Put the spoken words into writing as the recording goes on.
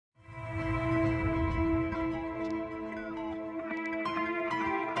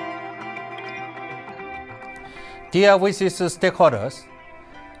Dear WSIS stakeholders,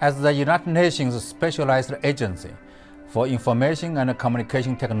 as the United Nations Specialized Agency for Information and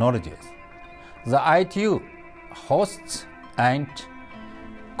Communication Technologies, the ITU hosts and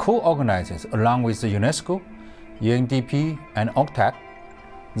co-organizes, along with UNESCO, UNDP and UNCTAD,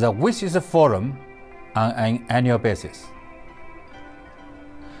 the WSIS Forum on an annual basis.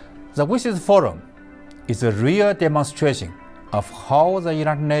 The WSIS Forum is a real demonstration of how the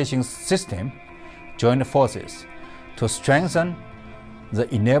United Nations system joined forces to strengthen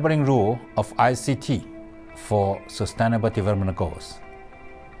the enabling role of ICT for Sustainable Development Goals.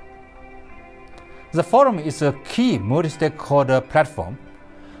 The Forum is a key multi-stakeholder platform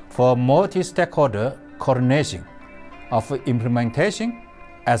for multi-stakeholder coordination of implementation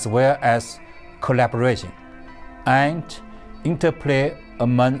as well as collaboration and interplay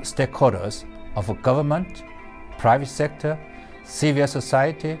among stakeholders of government, private sector, civil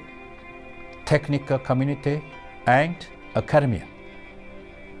society, technical community, and academia.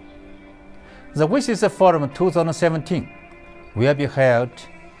 The WSIS Forum 2017 will be held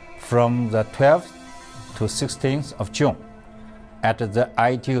from the 12th to 16th of June at the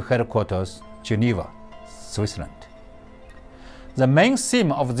ITU headquarters, Geneva, Switzerland. The main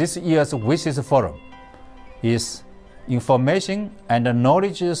theme of this year's WSIS Forum is Information and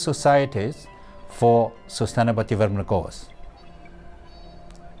Knowledge Societies for Sustainable Development Goals.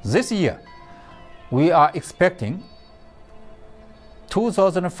 This year, we are expecting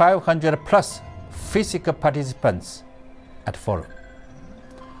 2,500 plus physical participants at Forum,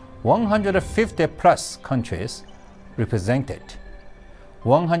 150 plus countries represented,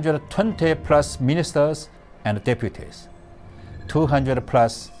 120 plus ministers and deputies, 200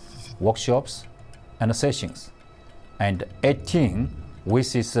 plus workshops and sessions, and 18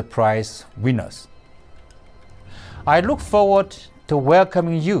 WSIS Prize winners. I look forward to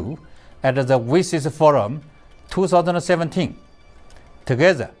welcoming you at the WSIS Forum 2017.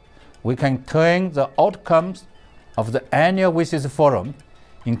 Together, we can turn the outcomes of the annual WSIS Forum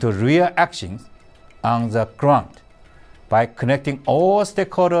into real actions on the ground by connecting all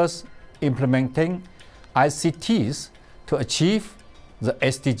stakeholders implementing ICTs to achieve the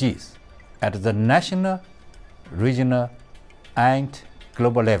SDGs at the national, regional, and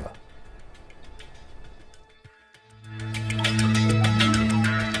global level.